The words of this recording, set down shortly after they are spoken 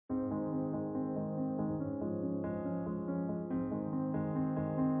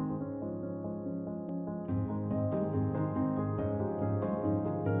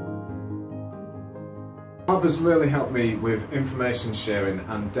Arbor's really helped me with information sharing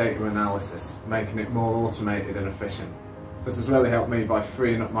and data analysis, making it more automated and efficient. This has really helped me by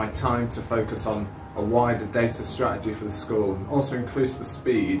freeing up my time to focus on a wider data strategy for the school and also increase the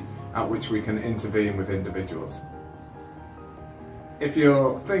speed at which we can intervene with individuals. If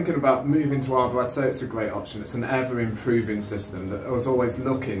you're thinking about moving to Arbor, I'd say it's a great option. It's an ever-improving system that is always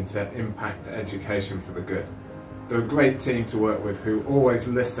looking to impact education for the good. They're a great team to work with who always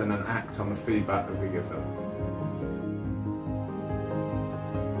listen and act on the feedback that we give them.